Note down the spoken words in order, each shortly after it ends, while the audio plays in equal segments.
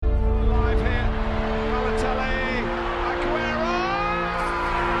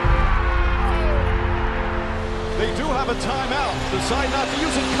a timeout. Decide not to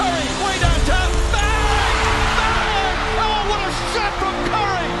use it. Curry, way downtown. Bang! Bang! Oh, what a shot from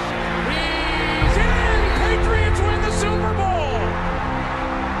Curry! He's in! Patriots win the Super Bowl!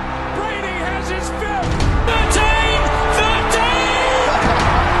 Brady has his fifth! 13!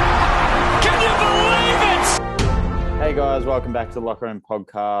 13! Can you believe it? Hey guys, welcome back to the Locker Room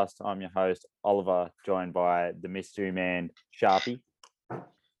Podcast. I'm your host, Oliver, joined by the mystery man, Sharpy.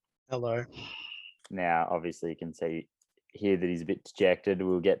 Hello. Now, obviously, you can hear that he's a bit dejected.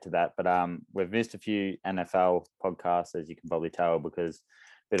 We'll get to that. But we've missed a few NFL podcasts, as you can probably tell, because a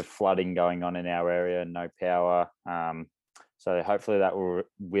bit of flooding going on in our area and no power. So hopefully that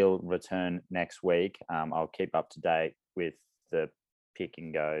will return next week. I'll keep up to date with the pick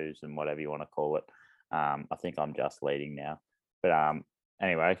and goes and whatever you want to call it. I think I'm just leading now. But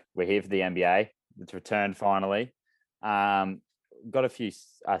anyway, we're here for the NBA. It's returned finally. Got a few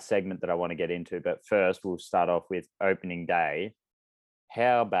segment that I want to get into, but first we'll start off with opening day.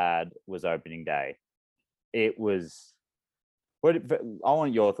 How bad was opening day? It was. I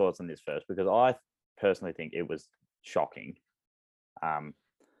want your thoughts on this first, because I personally think it was shocking.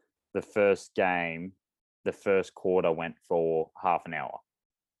 The first game, the first quarter went for half an hour,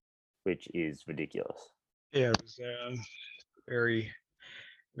 which is ridiculous. Yeah, it was very,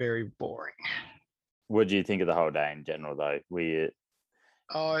 very boring. What do you think of the whole day in general, though? It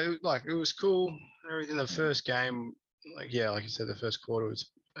was cool. Everything. The first game, like you said, the first quarter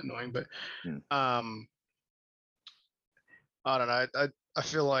was annoying, but I don't know. I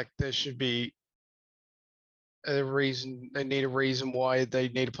feel like there should be a reason. They need a reason why they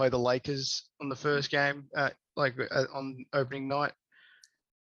need to play the Lakers on the first game, on opening night.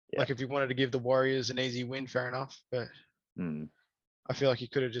 Yeah. Like if you wanted to give the Warriors an easy win, fair enough. But I feel like you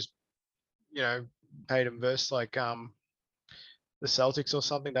could have just, paid them versus the Celtics or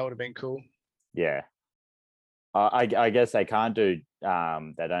something. That would have been cool. Yeah. I guess they can't do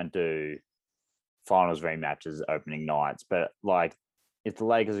they don't do finals rematches opening nights, but like if the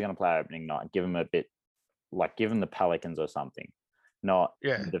Lakers are going to play opening night, give them a bit, like give them the Pelicans or something, not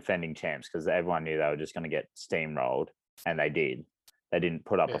the defending champs, because everyone knew they were just going to get steamrolled, and they did. They didn't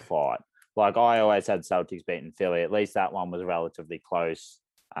put up a fight. Like I always had Celtics beating Philly. At least that one was relatively close.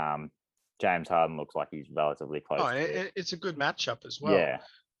 James Harden looks like he's relatively close. Oh, it's a good matchup as well. Yeah.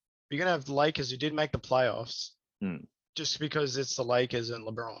 You're going to have the Lakers who did make the playoffs just because it's the Lakers and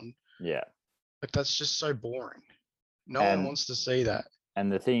LeBron. Yeah. Like, that's just so boring. No one wants to see that.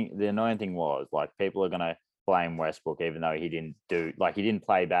 And the annoying thing was, like, people are going to blame Westbrook, even though he didn't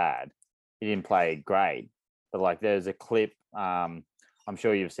play bad. He didn't play great. But, like, there's a clip, I'm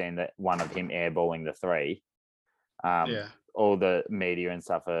sure you've seen that one of him airballing the three. All the media and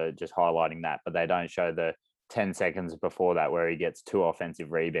stuff are just highlighting that, but they don't show the 10 seconds before that where he gets 2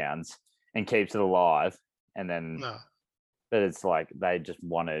 offensive rebounds and keeps it alive. And then, but it's like they just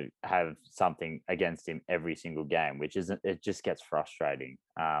want to have something against him every single game, it just gets frustrating.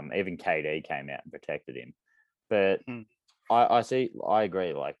 Even KD came out and protected him. But I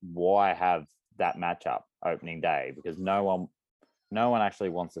agree. Like, why have that matchup opening day? Because no one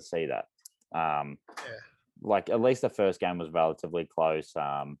actually wants to see that. Like, at least the first game was relatively close,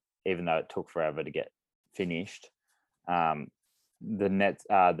 even though it took forever to get finished. The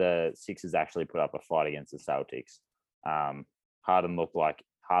Sixers actually put up a fight against the Celtics. Harden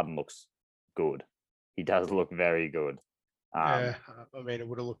looks good. He does look very good. It would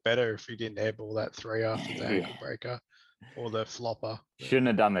have looked better if he didn't airball that 3 after the ankle breaker or the flopper. Shouldn't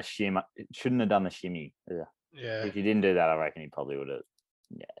have done the shimmy. Yeah. If he didn't do that, I reckon he probably would have.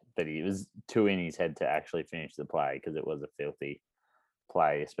 Yeah, but he was too in his head to actually finish the play, because it was a filthy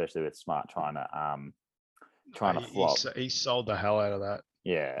play, especially with Smart trying to flop. He sold the hell out of that.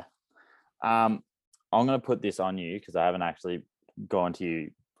 Yeah. I'm going to put this on you because I haven't actually gone to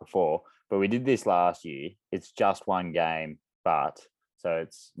you before, but we did this last year. It's just one game, so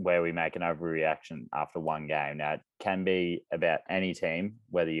it's where we make an overreaction after one game. Now, it can be about any team,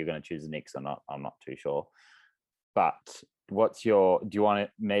 whether you're going to choose the Knicks or not. I'm not too sure. But do you want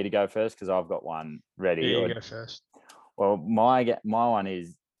me to go first? Because I've got one ready. Yeah, you go first. Well, my one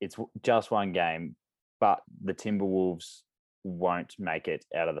is, it's just one game, but the Timberwolves won't make it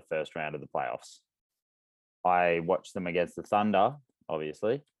out of the first round of the playoffs. I watched them against the Thunder,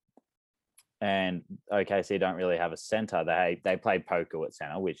 obviously. And OKC don't really have a center. They play Poku at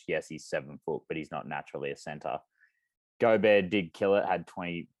center, which, yes, he's 7 foot, but he's not naturally a center. Gobert did kill it, had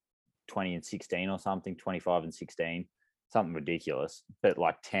 20 and 16 or something, 25 and 16. Something ridiculous, but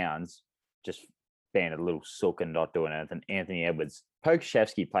like Towns just being a little sook and not doing anything. Anthony Edwards,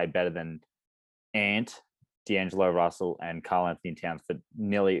 Pokusevski played better than Ant, D'Angelo Russell, and Karl Anthony Towns for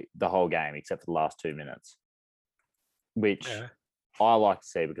nearly the whole game, except for the last 2 minutes. which Yeah. I like to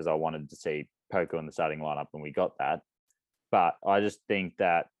see because I wanted to see Poku in the starting lineup and we got that. But I just think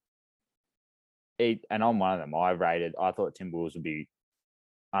that and I'm one of them. I thought Timberwolves would be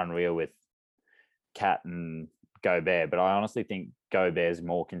unreal with Cat and Gobert, but I honestly think Gobert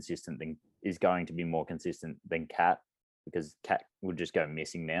is going to be more consistent than Cat because Cat would just go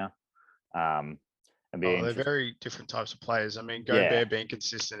missing now. They're very different types of players. I mean, Yeah. Gobert being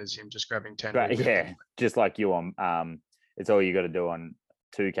consistent is him just grabbing 10. Right, yeah, just like you on. It's all you got to do on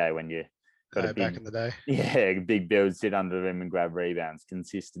 2K when you got a big, back in the day. Yeah, big build, sit under him and grab rebounds.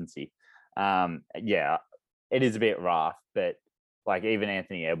 Consistency. Yeah, it is a bit rough, but like even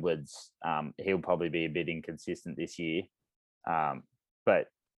Anthony Edwards, he'll probably be a bit inconsistent this year. But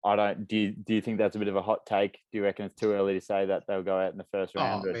I don't. Do you think that's a bit of a hot take? Do you reckon it's too early to say that they'll go out in the first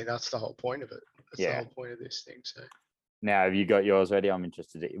round? I mean, that's the whole point of it. That's the whole point of this thing. So now, have you got yours ready? I'm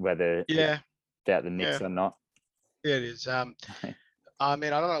interested in whether about the Knicks or not. Yeah, it is. I mean,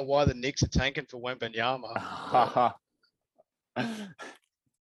 I don't know why the Knicks are tanking for Wembanyama.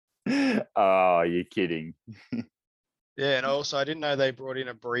 Oh, you're kidding. Yeah, and also I didn't know they brought in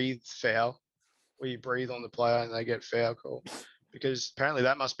a breathe foul, where you breathe on the player and they get foul call, because apparently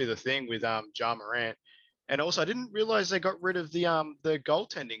that must be the thing with Ja Morant. And also I didn't realize they got rid of the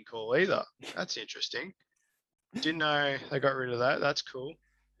goaltending call either. That's interesting. Didn't know they got rid of that. That's cool.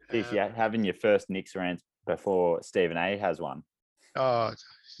 Having your first Knicks rant before Stephen A has one. Oh,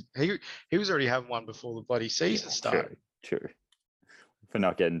 he was already having one before the bloody season started. True. For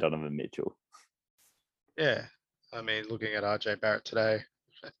not getting Donovan Mitchell. Yeah. I mean, looking at RJ Barrett today,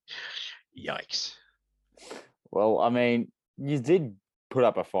 yikes. Well, I mean, you did put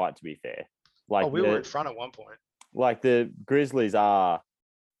up a fight, to be fair. Like we were in front at one point. Like the Grizzlies are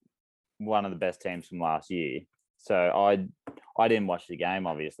one of the best teams from last year. So I didn't watch the game,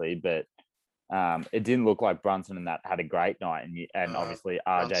 obviously, but it didn't look like Brunson and that had a great night. And obviously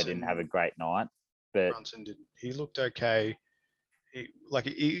RJ didn't have a great night. But Brunson didn't. He looked okay.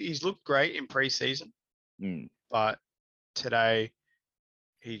 He's looked great in preseason. But today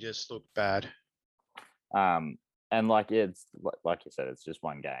he just looked bad. And it's like you said, it's just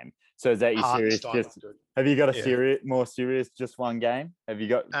one game. So is that your serious? Have you got a more serious just one game? Have you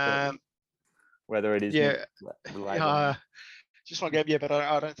got whether it is just one game? Yeah, but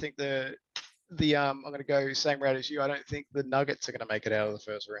I don't think the I'm going to go same route as you. I don't think the Nuggets are going to make it out of the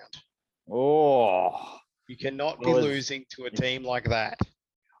first round. Oh, you cannot be losing to a team like that.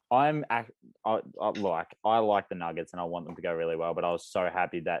 I like the Nuggets and I want them to go really well, but I was so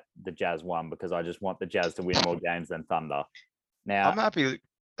happy that the Jazz won because I just want the Jazz to win more games than Thunder. Now I'm happy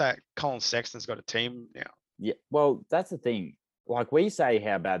that Colin Sexton's got a team now. Yeah, well, that's the thing. Like we say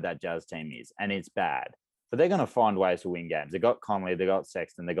how bad that Jazz team is, and it's bad, but they're going to find ways to win games. They got Conley, they got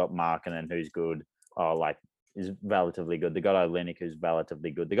Sexton, they got Markkanen, who's good. Is relatively good. They got Olynyk, who's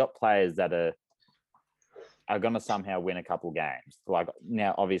relatively good. They got players that are going to somehow win a couple games. Like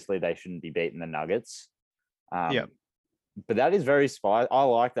now, obviously they shouldn't be beating the Nuggets. But that is very spicy. I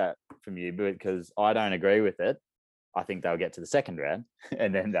like that from you because I don't agree with it. I think they'll get to the second round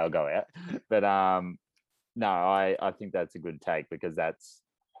and then they'll go out. But no, I think that's a good take because that's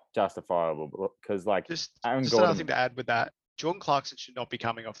justifiable. Because Aaron Gordon, another thing to add with that, Jordan Clarkson should not be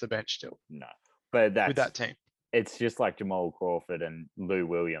coming off the bench still. No, but that's with that team. It's just like Jamal Crawford and Lou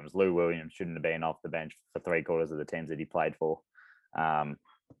Williams. Lou Williams shouldn't have been off the bench for 3/4 of the teams that he played for.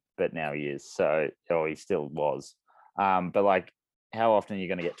 But now he is. He still was. But how often are you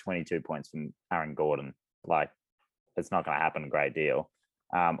going to get 22 points from Aaron Gordon? It's not going to happen a great deal.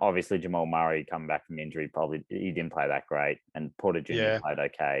 Obviously, Jamal Murray coming back from injury, probably he didn't play that great. And Porter Jr. played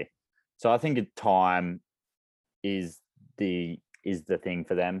okay. So I think time is the thing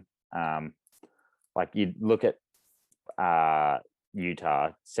for them. You look at Utah,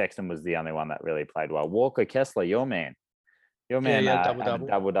 Sexton was the only one that really played well. Walker Kessler, your man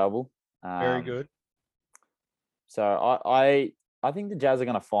double. Very good. So I think the Jazz are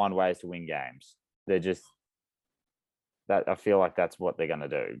going to find ways to win games. They're just that I feel like that's what they're going to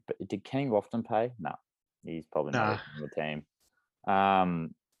do. But did Kenny Lofton play? No, he's probably not on the team. I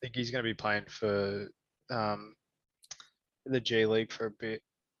think he's going to be playing for the G League for a bit.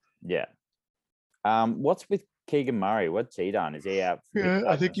 Yeah. What's with Keegan Murray? What's he done? Is he out?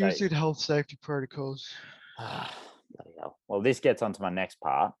 I think he was in health safety protocols. Bloody hell. Well, this gets onto my next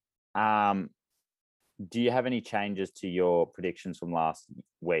part. Do you have any changes to your predictions from last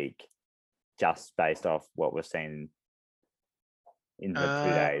week, just based off what we've seen in the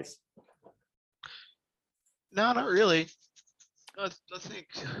 2 days? No, not really. I think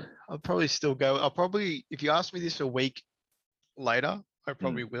I'll probably still go. If you ask me this a week later, I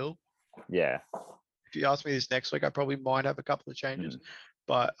probably will. Yeah. if you ask me this next week, I probably might have a couple of changes,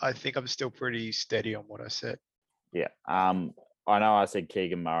 but I think I'm still pretty steady on what I said. Yeah. I know I said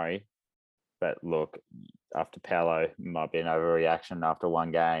Keegan Murray, but look, after Paolo, might be an overreaction after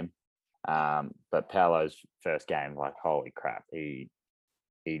one game. But Paolo's first game, like, holy crap, he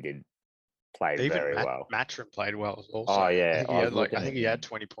did play very well. Matchroom played well also. Oh yeah, I think he had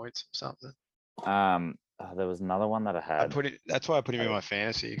 20 points or something. There was another one that I had. That's why I put him in my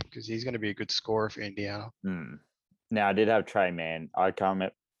fantasy, because he's going to be a good scorer for Indiana. Now I did have Trey Mann. I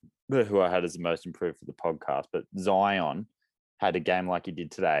can't remember who I had as the most improved for the podcast, but Zion had a game like he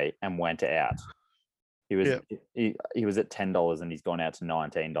did today and went out. He was he was at $10 and he's gone out to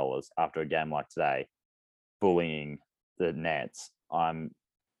 $19 after a game like today, bullying the Nets.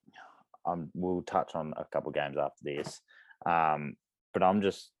 We'll touch on a couple of games after this, but I'm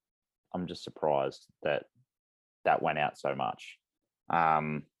just surprised that went out so much.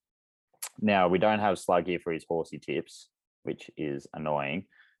 Now we don't have Slug here for his horsey tips, which is annoying.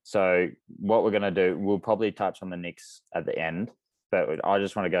 So what we're going to do, we'll probably touch on the Knicks at the end, but I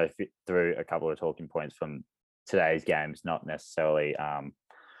just want to go through a couple of talking points from today's games, not necessarily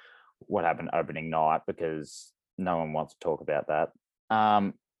what happened opening night, because no one wants to talk about that.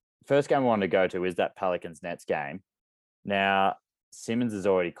 First game I wanted to go to is that Pelicans Nets game. Now, Simmons is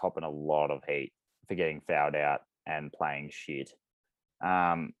already copping a lot of heat for getting fouled out and playing shit.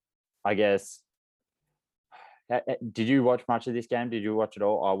 I guess, did you watch much of this game? Did you watch it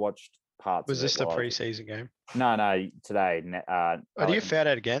all? I watched parts Was of it. this the preseason game? No, today. Do you fouled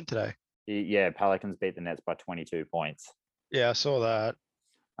out again today? Yeah, Pelicans beat the Nets by 22 points. Yeah, I saw that.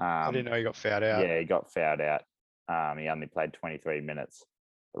 I didn't know he got fouled out. Yeah, he got fouled out. He only played 23 minutes.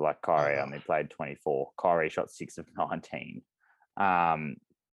 Like Kyrie only played 24. Kyrie shot 6 of 19.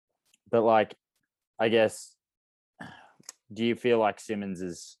 But like, I guess, do you feel like Simmons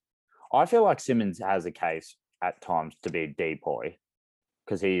is? I feel like Simmons has a case at times to be a decoy,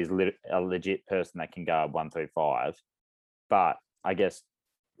 because he is a legit person that can guard 1 through 5. But I guess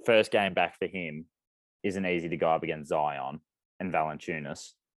first game back for him isn't easy to go up against Zion and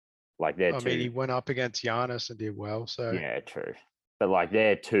Valanciunas. Like they're two. I mean, he went up against Giannis and did well. So yeah, true. But like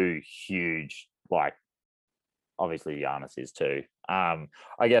they're two huge. Like obviously Giannis is too. I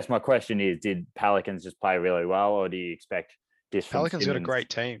guess my question is: did Pelicans just play really well, or do you expect this? Pelicans got a great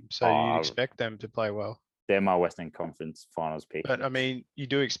team, so you'd expect them to play well. They're my Western Conference Finals pick. But I mean, you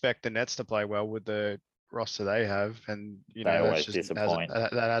do expect the Nets to play well with the roster they have, and you know always disappoint.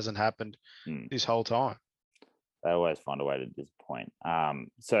 That hasn't happened this whole time. They always find a way to disappoint.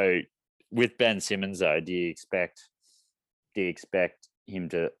 So with Ben Simmons though, do you expect him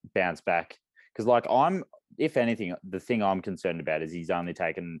to bounce back? Because like if anything, the thing I'm concerned about is he's only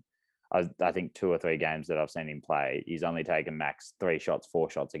taken, I think 2 or 3 games that I've seen him play, he's only taken max 3 shots, 4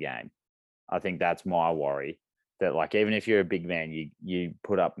 shots a game. I think that's my worry, that like, even if you're a big man, you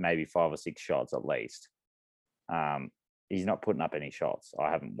put up maybe 5 or 6 shots at least. He's not putting up any shots.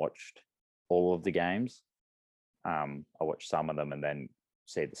 I haven't watched all of the games. I watched some of them and then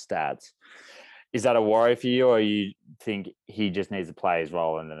see the stats. Is that a worry for you, or you think he just needs to play his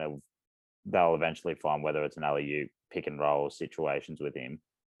role and then they'll eventually find whether it's an alley-oop pick and roll situations with him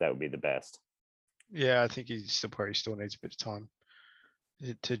that would be the best? Yeah, I think he probably still needs a bit of time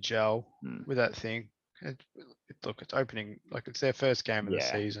to gel with that thing. Look, it's opening, like it's their first game of the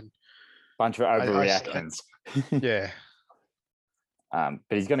season. Bunch of overreactions. Yeah. But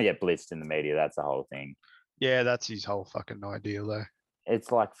he's going to get blitzed in the media. That's the whole thing. Yeah, that's his whole fucking idea, though.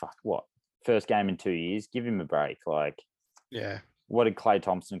 It's like, fuck, what? First game in 2 years? Give him a break. Like, yeah. What did Klay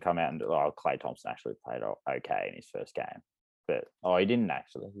Thompson come out and do? Oh, Klay Thompson actually played okay in his first game. But, he didn't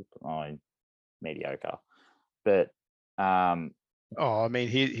actually. Mediocre. But, I mean,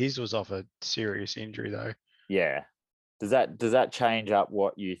 his was off a serious injury, though. Yeah. Does that change up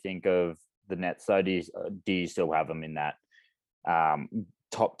what you think of the Nets, though? Do you still have them in that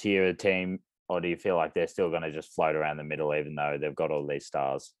top tier team, or do you feel like they're still going to just float around the middle, even though they've got all these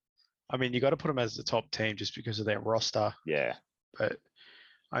stars? I mean, you got to put them as the top team just because of their roster. Yeah. But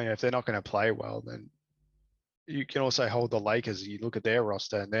I mean, if they're not going to play well, then you can also hold the Lakers. You look at their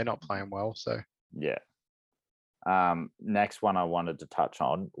roster and they're not playing well. So yeah. Next one I wanted to touch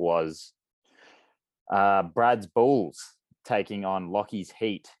on was Brad's Bulls taking on Lockie's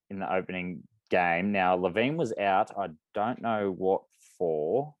Heat in the opening game. Now, Levine was out. I don't know what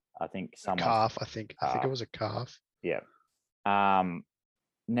for. I think someone calf. I think it was a calf. Yeah.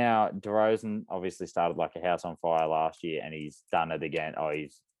 Now DeRozan obviously started like a house on fire last year, and he's done it again.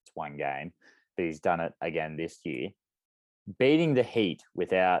 It's one game, but he's done it again this year, beating the Heat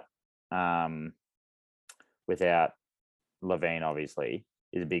without Levine, obviously.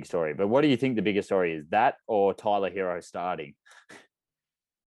 is a big story. But what do you think the biggest story is? That or Tyler Hero starting?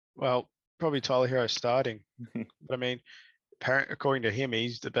 Well, probably Tyler Hero starting. But I mean, according to him,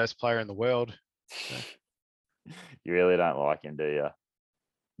 he's the best player in the world. So. You really don't like him, do you?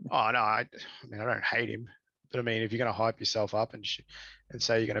 Oh no, I mean I don't hate him, but I mean if you're going to hype yourself up and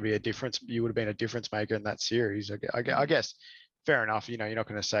say you're going to be you would have been a difference maker in that series. I guess fair enough. You're not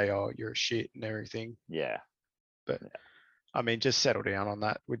going to say, oh, you're a shit and everything. Yeah. But I mean, just settle down on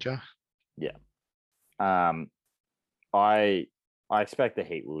that, would you? Yeah. I expect the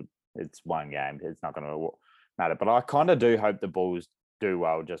Heat would. It's one game. It's not going to matter. But I kind of do hope the Bulls do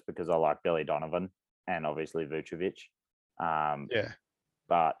well, just because I like Billy Donovan and obviously Vucevic. Yeah.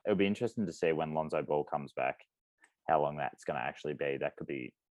 But it'll be interesting to see when Lonzo Ball comes back, how long that's going to actually be. That could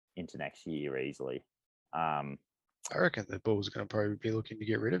be into next year easily. I reckon the Bulls are going to probably be looking to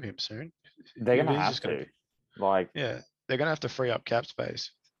get rid of him soon. They're going to have to. Yeah, they're going to have to free up cap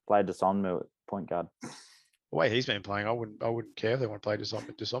space. Play Desonmu at point guard. The way he's been playing, I wouldn't care if they want to play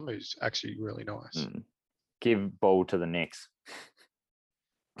Desonmu. Desonmu's actually really nice. Give Ball to the Knicks.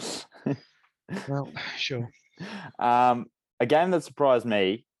 Well, sure. A game that surprised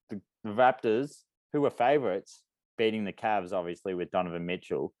me, the Raptors, who were favourites, beating the Cavs, obviously, with Donovan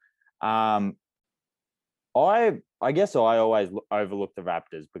Mitchell. I guess I always overlook the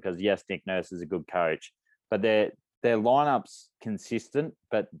Raptors because, yes, Nick Nurse is a good coach, but their lineup's consistent,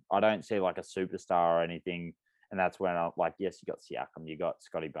 but I don't see like a superstar or anything. And that's when I'm like, yes, you got Siakam, you got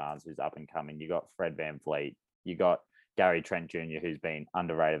Scotty Barnes, who's up and coming, you got Fred VanVleet, you got Gary Trent Jr., who's been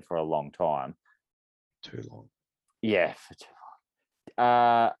underrated for a long time. Too long. Yeah, for too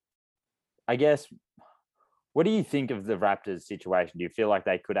long. I guess, what do you think of the Raptors situation? Do you feel like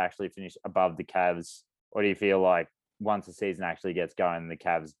they could actually finish above the Cavs? Or do you feel like once the season actually gets going, the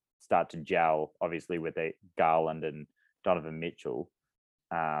Cavs start to gel, obviously with Garland and Donovan Mitchell,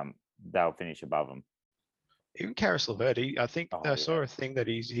 they'll finish above them? Even Karis LeVert, I saw a thing that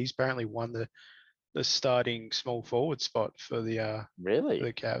he's apparently won the starting small forward spot for the really for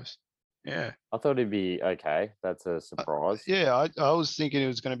the Cavs. Yeah, I thought it'd be okay. That's a surprise. Yeah, I was thinking it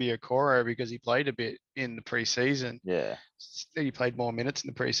was going to be a Okoro because he played a bit in the preseason. Yeah, he played more minutes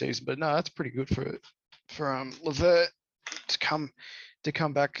in the preseason, but no, that's pretty good for LeVert to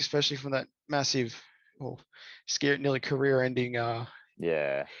come back, especially from that massive, scary, nearly career-ending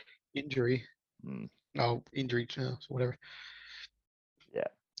injury. Injury, whatever. Yeah,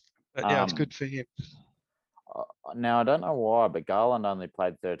 but yeah, it's good for him. Now, I don't know why, but Garland only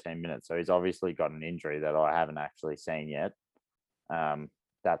played 13 minutes, so he's obviously got an injury that I haven't actually seen yet.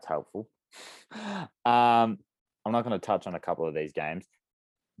 That's helpful. I'm not going to touch on a couple of these games,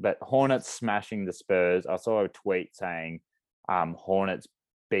 but Hornets smashing the Spurs. I saw a tweet saying Hornets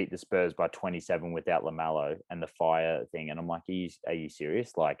beat the Spurs by 27 without LaMelo and the fire thing, and I'm like, are you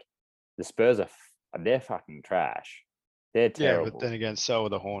serious? Like, the Spurs they're fucking trash. They're terrible. Yeah, but then again, so are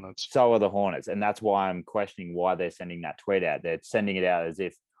the Hornets. And that's why I'm questioning why they're sending that tweet out. They're sending it out as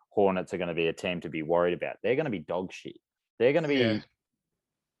if Hornets are going to be a team to be worried about. They're going to be dog shit. They're going to be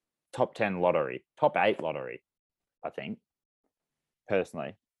top 10 lottery, top 8 lottery, I think,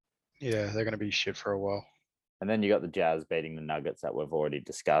 personally. Yeah, they're going to be shit for a while. And then you got the Jazz beating the Nuggets that we've already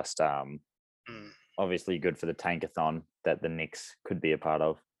discussed. Obviously good for the tankathon that the Knicks could be a part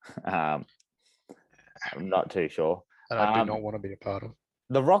of. I'm not too sure. And I do not want to be a part of.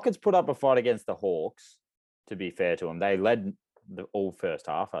 The Rockets put up a fight against the Hawks, to be fair to them. They led the all first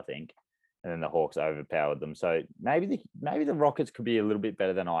half, I think, and then the Hawks overpowered them. So maybe the Rockets could be a little bit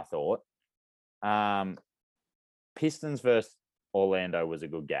better than I thought. Pistons versus Orlando was a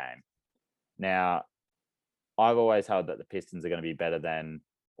good game. Now, I've always held that the Pistons are going to be better than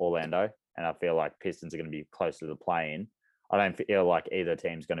Orlando, and I feel like Pistons are going to be closer to the play-in. I don't feel like either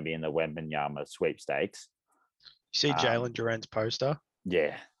team's going to be in the Wembanyama sweepstakes. You see Jalen Duran's poster?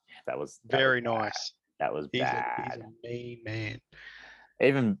 Yeah, that was very nice. That was bad. He's a mean man.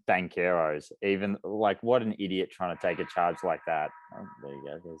 Even Banchero's, like, what an idiot trying to take a charge like that. Oh, there you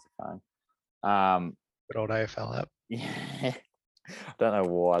go. There's the phone. Good old AFL app. Yeah. I don't know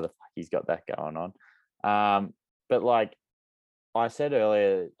why the fuck he's got that going on. But like I said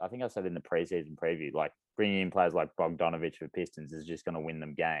earlier, I think I said in the preseason preview, like, bringing in players like Bogdanovich for Pistons is just going to win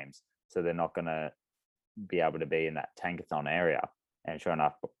them games. So they're not going to be able to be in that tankathon area. And sure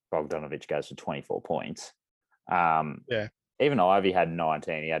enough, Bogdanovich goes for 24 points. Even Ivy had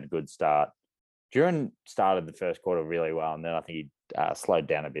 19. He had a good start. Duran started the first quarter really well, and then I think he slowed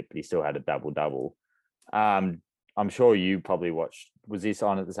down a bit, but he still had a double-double. I'm sure you probably watched. Was this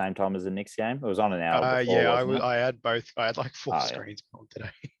on at the same time as the Knicks game? It was on an hour before, I had both. I had like 4 screens on today.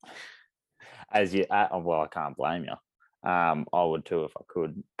 Well, I can't blame you. I would too if I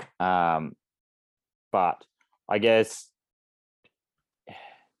could. But I guess,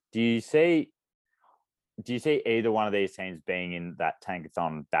 do you see either one of these teams being in that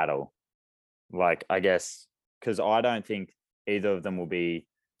tankathon battle? Like, I guess, because I don't think either of them will be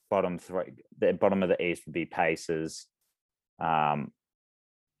bottom three. The bottom of the East would be Pacers.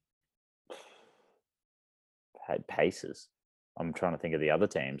 Pacers. I'm trying to think of the other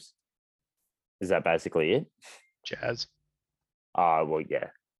teams. Is that basically it? Jazz. Oh, well, yeah.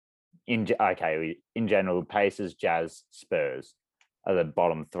 In general, Pacers, Jazz, Spurs are the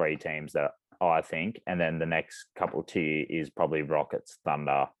bottom three teams that I think, and then the next couple tier is probably Rockets,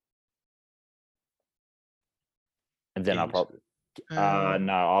 Thunder, and then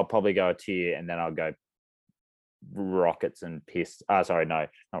I'll probably go a tier, and then I'll go Rockets and Pistons. Sorry, no,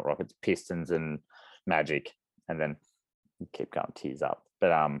 not Rockets, Pistons and Magic, and then keep going tiers up.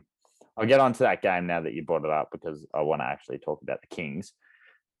 But I'll get onto that game now that you brought it up because I want to actually talk about the Kings.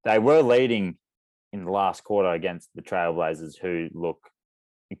 They were leading in the last quarter against the Trailblazers, who look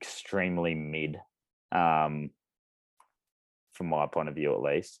extremely mid, from my point of view, at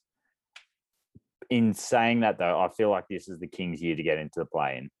least. In saying that, though, I feel like this is the Kings' year to get into the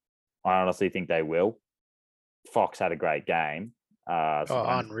play-in. I honestly think they will. Fox had a great game.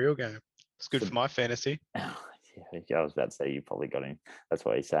 Unreal game. It's good for my fantasy. Yeah, I was about to say you probably got him. That's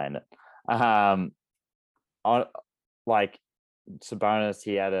why he's saying it. Like Sabonis,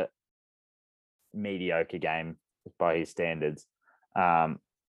 he had a mediocre game by his standards.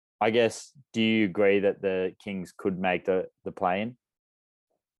 I guess, do you agree that the Kings could make the play-in?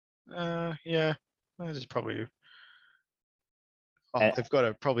 Yeah. There's probably.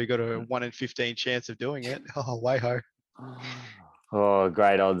 They've probably got a 1 in 15 chance of doing it. Oh, way ho. Oh,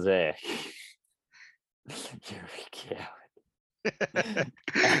 great odds there.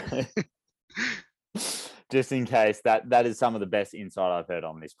 Just in case, that is some of the best insight I've heard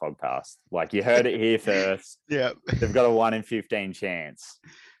on this podcast. Like, you heard it here first. Yeah. They've got a 1 in 15 chance.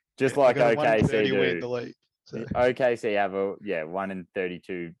 Just like OKC do. Win the league, so. OKC have a 1 in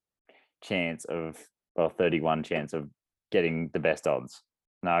 32 chance of, or 31 chance of getting the best odds.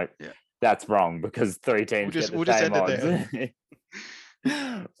 No, that's wrong because 3 teams get the same odds.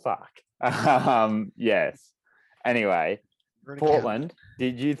 Fuck. Yes. Anyway, Portland,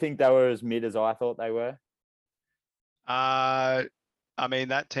 did you think they were as mid as I thought they were? I mean,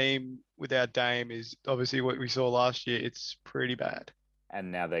 that team without Dame is obviously what we saw last year. It's pretty bad. And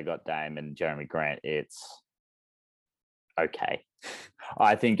now they got Dame and Jeremy Grant. It's okay.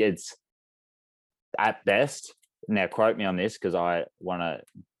 I think it's at best. Now, quote me on this because I want to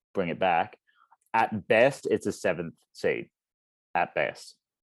bring it back. At best, it's a 7th seed. At best.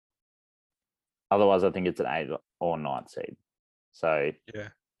 Otherwise, I think it's an 8th or 9th seed. So,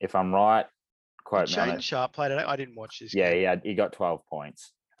 if I'm right, quote me on it. Sharp played it. I didn't watch this. Yeah, he got 12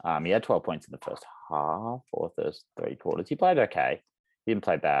 points. He had 12 points in the first half or first 3 quarters. He played okay. He didn't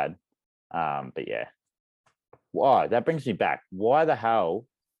play bad. But yeah. Why? That brings me back. Why the hell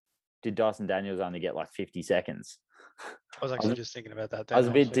did Dyson Daniels only get like 50 seconds? I was actually just thinking about that. I was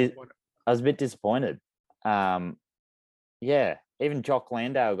a bit disappointed. Yeah, even Jock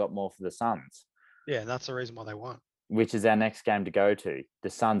Landale got more for the Suns. Yeah, and that's the reason why they won. Which is our next game to go to. The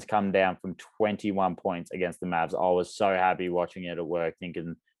Suns come down from 21 points against the Mavs. I was so happy watching it at work,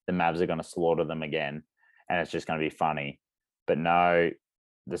 thinking the Mavs are going to slaughter them again, and it's just going to be funny. But no,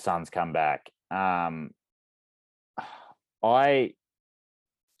 the Suns come back. I've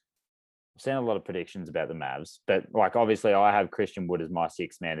seen a lot of predictions about the Mavs, but like obviously I have Christian Wood as my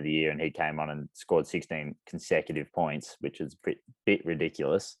 6th man of the year, and he came on and scored 16 consecutive points, which is a bit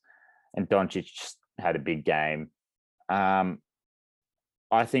ridiculous. And Doncic had a big game. I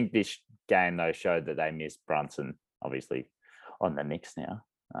think this game though showed that they missed Brunson, obviously, on the Knicks now.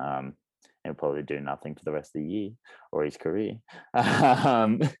 He'll probably do nothing for the rest of the year or his career.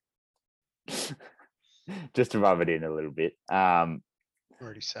 Just to rub it in a little bit.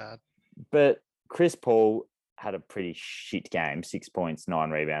 Pretty sad. But Chris Paul had a pretty shit game, 6 points, 9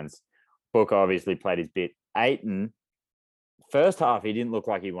 rebounds. Booker obviously played his bit. Ayton, first half, he didn't look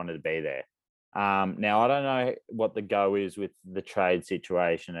like he wanted to be there. Now, I don't know what the go is with the trade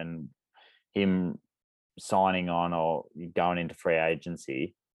situation and him signing on or going into free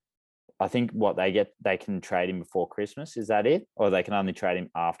agency. I think they can trade him before Christmas. Is that it? Or they can only trade him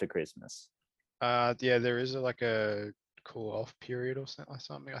after Christmas? Yeah, there is like a cool off period or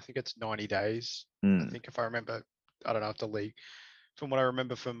something. I think it's 90 days. I think if I remember, I don't know if the league, from what I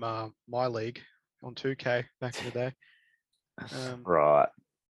remember from my league on 2K back in the day. Right.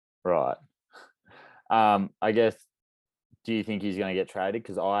 I guess, do you think he's going to get traded?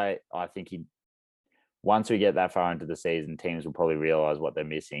 Because I think once we get that far into the season, teams will probably realize what they're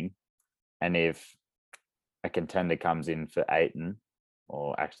missing. And if a contender comes in for Ayton,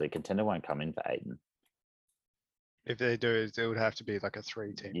 or actually a contender won't come in for Ayton. If they do, it would have to be like a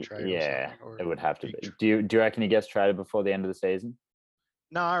 3-team trade. Yeah, or something, or it would have to be. big Do you reckon he gets traded before the end of the season?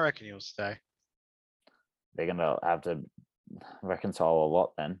 No, I reckon he'll stay. They're going to have to reconcile a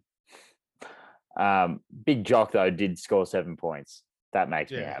lot then. Big Jock, though, did score 7 points. That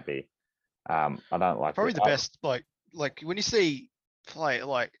makes me happy. I don't like probably the best. Like when you see play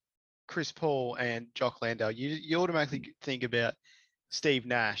like Chris Paul and Jock Landale, you automatically think about Steve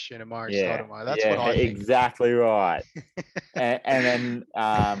Nash and Amari Stoudemire. That's what I think. Exactly right. and then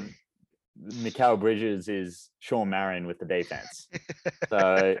Mikal Bridges is Sean Marion with the defense.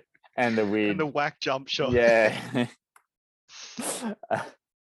 So and the weird and the whack jump shot. Yeah.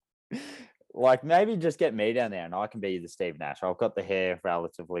 Like maybe just get me down there and I can be the Steve Nash. I've got the hair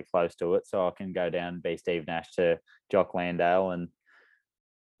relatively close to it, so I can go down and be Steve Nash to Jock Landale and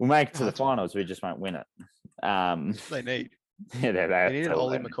we'll make it to the finals. We just won't win it. They need. Yeah, they need an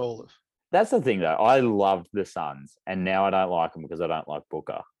Ollie McAuliffe. That's the thing, though. I loved the Suns, and now I don't like them because I don't like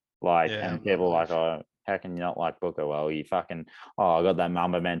Booker. And people are like, oh, how can you not like Booker? Well, you fucking, I got that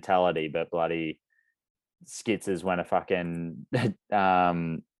Mamba mentality, but bloody skits is when a fucking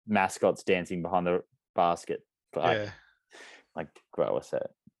mascot's dancing behind the basket. Like grow a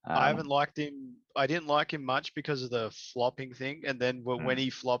set. I haven't liked him. I didn't like him much because of the flopping thing. And then when he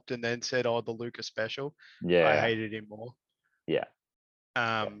flopped and then said, oh, the Luka special, I hated him more. Yeah.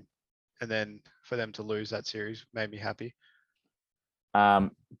 And then for them to lose that series made me happy.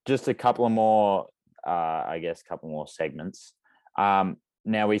 Just a couple of more, couple more segments.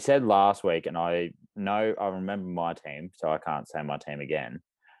 Now we said last week, and I remember my team, so I can't say my team again.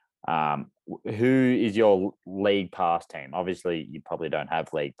 Who is your league pass team? Obviously, you probably don't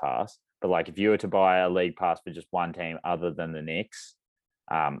have league pass, but like if you were to buy a league pass for just one team other than the Knicks,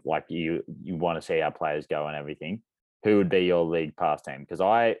 like you want to see our players go and everything, who would be your league pass team? Because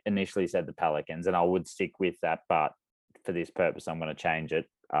I initially said the Pelicans, and I would stick with that, but for this purpose, I'm going to change it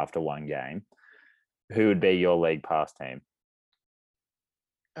after one game. Who would be your league pass team?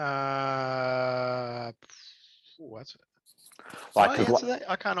 What's it?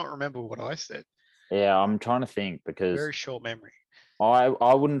 I cannot remember what I said. Yeah, I'm trying to think because very short memory.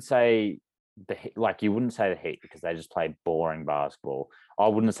 I wouldn't say you wouldn't say the Heat because they just play boring basketball. I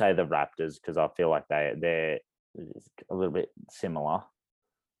wouldn't say the Raptors because I feel like they're a little bit similar.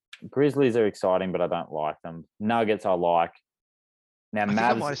 Grizzlies are exciting, but I don't like them. Nuggets I like. Now,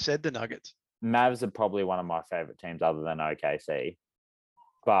 I might have said the Nuggets. Mavs are probably one of my favorite teams other than OKC.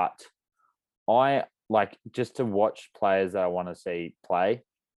 But I like just to watch players that I want to see play.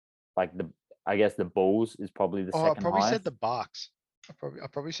 Like I guess the Bulls is probably the second I probably highest. said the Bucks. I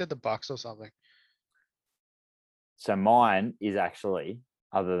probably said the Bucks or something. So mine is actually,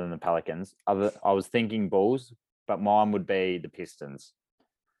 other than the Pelicans, I was thinking Bulls, but mine would be the Pistons.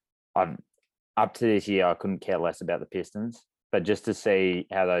 Up to this year, I couldn't care less about the Pistons, but just to see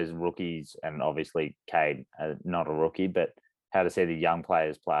how those rookies, and obviously Cade, not a rookie, but how to see the young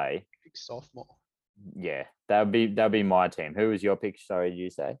players play. Big sophomore. Yeah, that'd be my team. Who was your pick? Sorry, did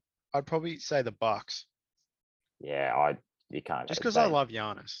you say? I'd probably say the Bucks. Yeah, you can't. Just because I love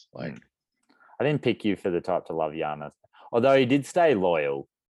Giannis. Like, I didn't pick you for the type to love Giannis, although he did stay loyal.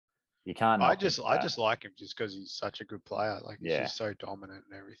 You can't. I just like him just because he's such a good player. Like he's just so dominant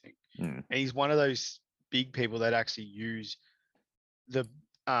and everything. And he's one of those big people that actually use his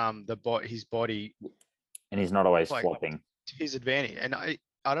body, and he's not always flopping to his advantage. And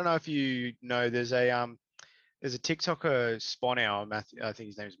I don't know if you know, there's a TikToker Spawn Hour, Matthew, I think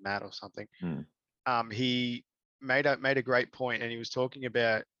his name is Matt or something. He made a great point, and he was talking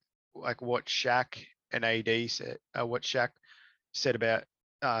about like what Shaq and AD said. What Shaq said about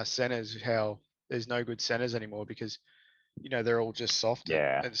centers, how there's no good centers anymore because they're all just soft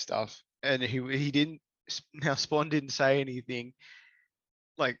and stuff. And he didn't. Now Spawn didn't say anything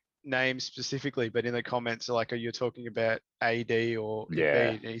like names specifically, but in the comments like, are you talking about AD or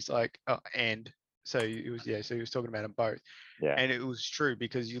Embiid? And he's like, and so he was talking about them both. And it was true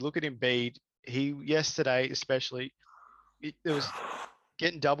because you look at Embiid, he yesterday especially, it was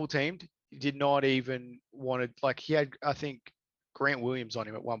getting double teamed. He did not even want to, like, he had, I think, Grant Williams on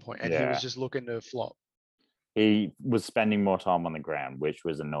him at one point, and he was just looking to flop. He was spending more time on the ground, which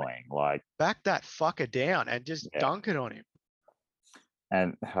was annoying. Like, back that fucker down and just dunk it on him.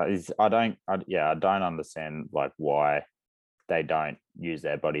 And I don't understand like why they don't use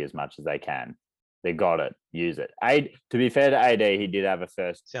their body as much as they can. They got it, use it. To be fair to AD, he did have a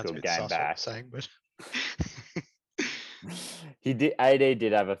first good game back. Saying, but AD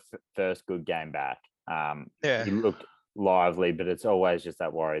did have a first good game back, Yeah. He looked lively, but it's always just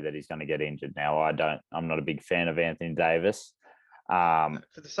that worry that he's going to get injured. Now, I'm not a big fan of Anthony Davis. For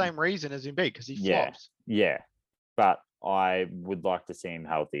the same reason as Embiid, because he flopped. Yeah. But I would like to see him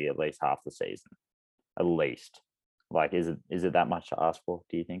healthy at least half the season. At least. Like, is it that much to ask for,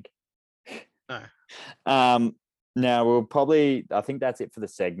 do you think? No. Now I think that's it for the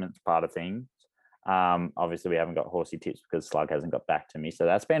segments part of things. Obviously we haven't got horsey tips because Slug hasn't got back to me. So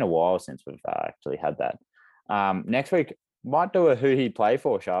that's been a while since we've actually had that. Next week might do a who he play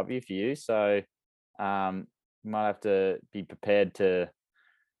for, Sharpy, for you. So you might have to be prepared to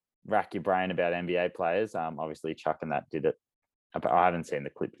rack your brain about NBA players. Obviously Chuck and that did it. I haven't seen the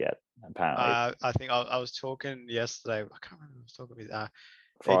clip yet, apparently. I think I was talking yesterday. I can't remember who I was talking with. They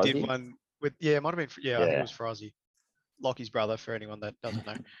Frozzy? did one with, it might have been, I think it was Frozzy, Lockie's brother, for anyone that doesn't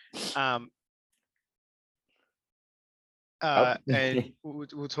know. And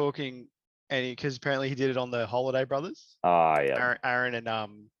we're talking, and because apparently he did it on the Holiday Brothers. Oh, yeah. Aaron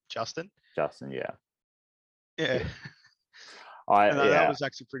and Justin. Justin, yeah. Yeah. That was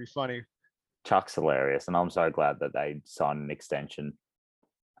actually pretty funny. Chuck's hilarious, and I'm so glad that they signed an extension.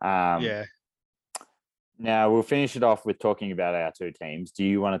 Yeah. Now, we'll finish it off with talking about our two teams. Do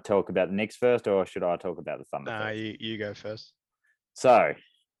you want to talk about the Knicks first, or should I talk about the Thunder first? You go first. So,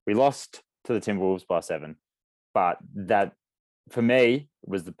 we lost to the Timberwolves by 7, but that, for me,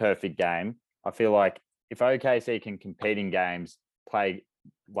 was the perfect game. I feel like if OKC can compete in games, play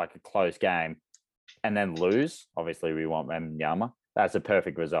like a close game, and then lose, obviously we want Wembanyama, that's a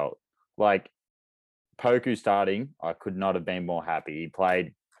perfect result. Like, Poku starting, I could not have been more happy. He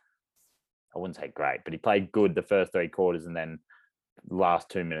played, I wouldn't say great, but he played good the first 3 quarters, and then last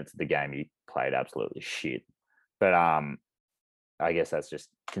 2 minutes of the game, he played absolutely shit. But I guess that's just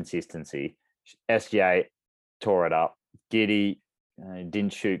consistency. SGA tore it up. Giddy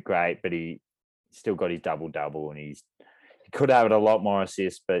didn't shoot great, but he still got his double-double, and he could have had a lot more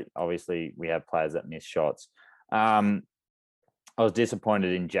assists, but obviously we have players that miss shots. I was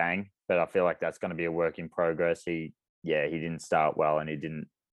disappointed in Jang, but I feel like that's going to be a work in progress. He didn't start well, and he didn't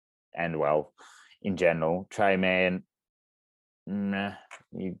end well in general. Trey Man,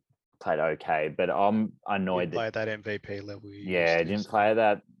 he played okay, but I'm annoyed. Didn't play at that MVP level. Didn't play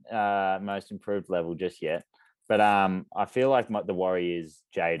at that most improved level just yet. But I feel like the worry is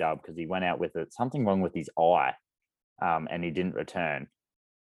J-Dub, because he went out with something wrong with his eye, and he didn't return.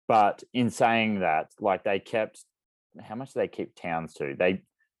 But in saying that, like, they kept, how much did they keep Towns to? They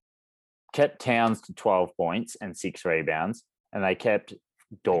kept Towns to 12 points and 6 rebounds, and they kept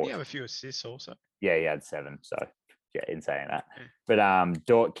Dort. You have a few assists also. Yeah, he had 7. So, yeah, in saying that. Yeah. But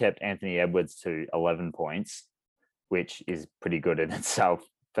Dort kept Anthony Edwards to 11 points, which is pretty good in itself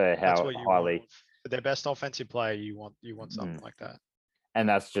for how highly. For their best offensive player, you want something like that. And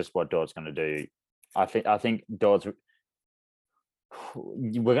that's just what Dort's going to do. I think Dort's,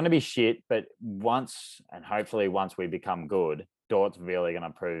 we're going to be shit, but hopefully once we become good, Dort's really going to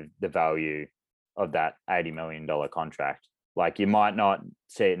prove the value of that $80 million contract. Like, you might not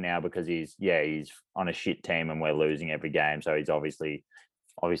see it now because he's on a shit team and we're losing every game. So he's obviously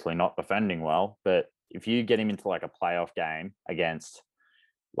not defending well. But if you get him into like a playoff game against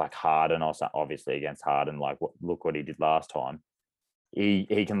like Harden, or obviously against Harden, like look what he did last time,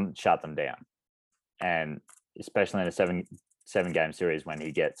 he can shut them down. And especially in a seven game series when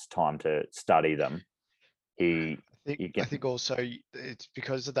he gets time to study them, I think also it's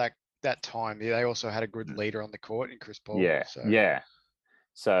because of that time. They also had a good leader on the court in Chris Paul.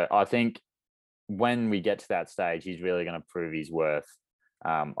 So I think when we get to that stage, he's really going to prove his worth.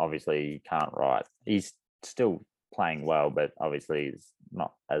 Obviously, he can't write. He's still playing well, but obviously he's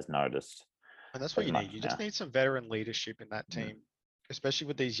not as noticed. And that's what you need. You just need some veteran leadership in that team, especially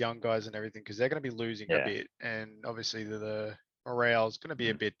with these young guys and everything, because they're going to be losing a bit. And obviously the morale is going to be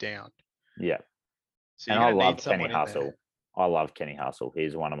a bit down. Yeah. So and I love Kenny Hustle. I love Kenny Hustle.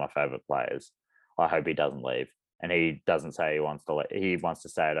 He's one of my favorite players. I hope he doesn't leave. And he doesn't say he wants to leave. He wants to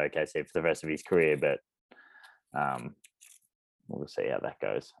stay at OKC for the rest of his career, but we'll see how that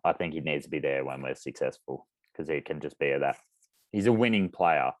goes. I think he needs to be there when we're successful, because he can just be that. He's a winning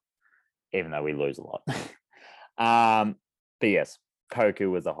player, even though we lose a lot. But yes, Poku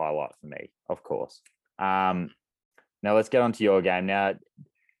was a highlight for me, of course. Now let's get on to your game. Now,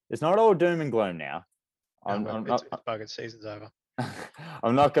 it's not all doom and gloom now. It's bucket season's over.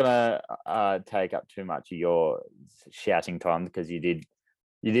 I'm not gonna take up too much of your shouting time, because you did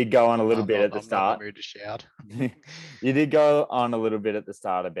go on a little bit at the start. I'm not in the mood to shout. You did go on a little bit at the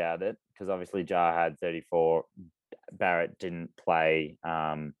start about it, because obviously Jar had 34. Barrett didn't play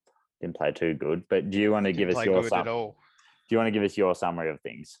too good. But do you want to give us your summary of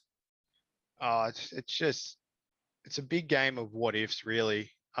things? It's a big game of what ifs, really.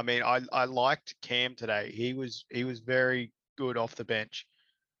 I mean, I liked Cam today. He was very good off the bench.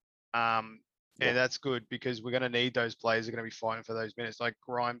 Yeah. And that's good because we're going to need those players. Are going to be fighting for those minutes. Like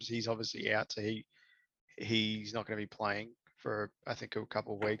Grimes, he's obviously out, so he's not going to be playing for I think a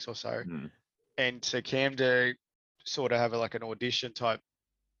couple of weeks or so. And so Cam to sort of have like an audition type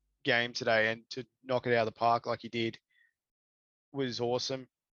game today and to knock it out of the park like he did was awesome.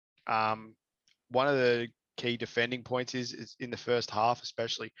 One of the key defending points is in the first half,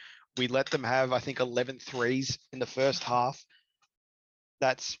 especially. We let them have, I think, 11 threes in the first half.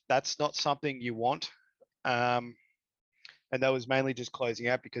 That's not something you want. And that was mainly just closing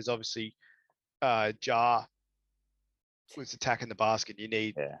out because obviously Jar was attacking the basket. You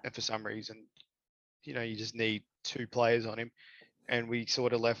need, and for some reason, you just need two players on him. And we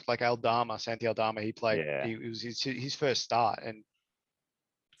sort of left like Santi Aldama, he played, it was his first start. And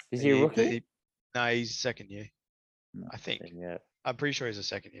is he a rookie? No, he's second year, I think. Yeah. I'm pretty sure he's a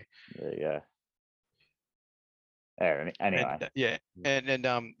second year. There you go. Anyway.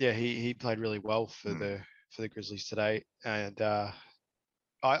 He played really well for the Grizzlies today. And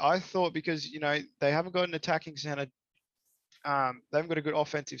I thought because, they haven't got an attacking center. They haven't got a good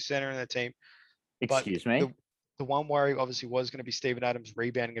offensive center in their team. Excuse me? The one worry obviously was going to be Steven Adams'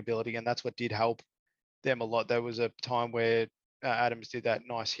 rebounding ability, and that's what did help them a lot. There was a time where Adams did that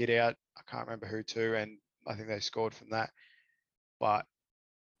nice hit out. I can't remember who to, and I think they scored from that. But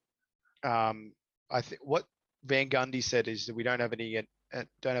I think what Van Gundy said is that we don't have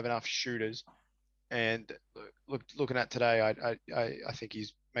enough shooters. And looking at today, I think he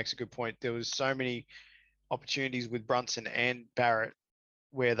makes a good point. There was so many opportunities with Brunson and Barrett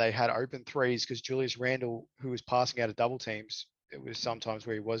where they had open threes because Julius Randle, who was passing out of double teams, it was sometimes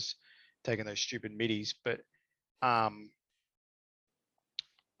where he was taking those stupid middies. But I'm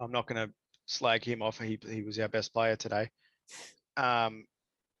not going to slag him off. He was our best player today. I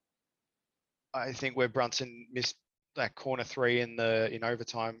think where Brunson missed that corner three in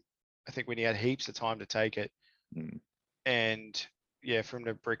overtime, I think when he had heaps of time to take it, and for him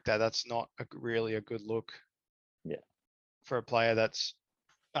to brick that's not really a good look. Yeah, for a player that's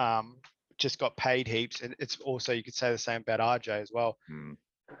just got paid heaps, and it's also you could say the same about RJ as well.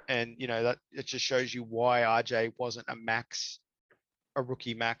 And that it just shows you why RJ wasn't a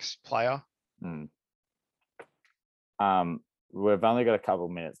rookie max player. We've only got a couple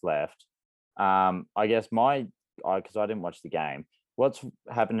of minutes left. I guess because I didn't watch the game. What's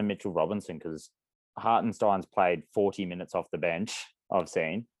happened to Mitchell Robinson? Because Hartenstein's played 40 minutes off the bench, I've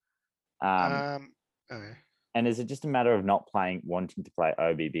seen. And is it just a matter of not wanting to play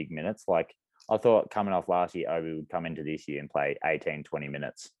Obi big minutes? Like, I thought coming off last year, Obi would come into this year and play 18, 20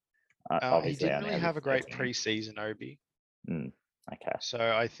 minutes. He didn't really have a great preseason, Obi. Okay. So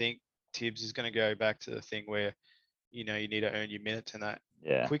I think Tibbs is going to go back to the thing where, you need to earn your minutes and that.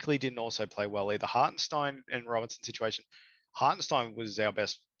 Yeah. Quickly didn't also play well either. Hartenstein and Robinson situation. Hartenstein was our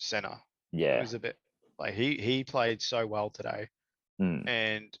best center. Yeah. It was a bit like he played so well today.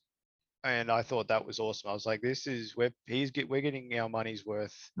 And I thought that was awesome. I was like, we're getting our money's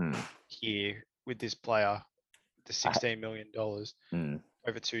worth here with this player, the $16 million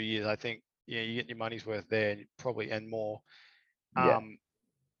over 2 years. I think, you get your money's worth there, probably and more.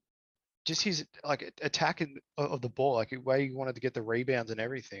 Just his attacking of the ball, like the way he wanted to get the rebounds and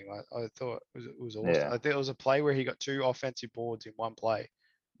everything. I thought it was awesome. Yeah. I think there was a play where he got 2 offensive boards in one play.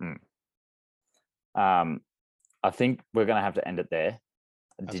 I think we're going to have to end it there.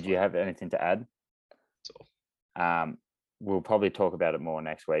 Did you have anything to add? We'll probably talk about it more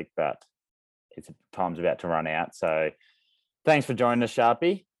next week, but time's about to run out. So thanks for joining us,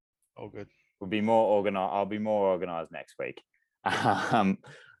 Sharpy. All good. We'll be more organized. I'll be more organized next week.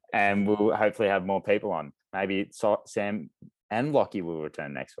 And we'll hopefully have more people on. Maybe Sam and Lockie will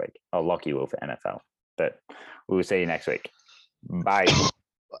return next week. Oh, Lockie will for NFL. But we'll see you next week. Bye.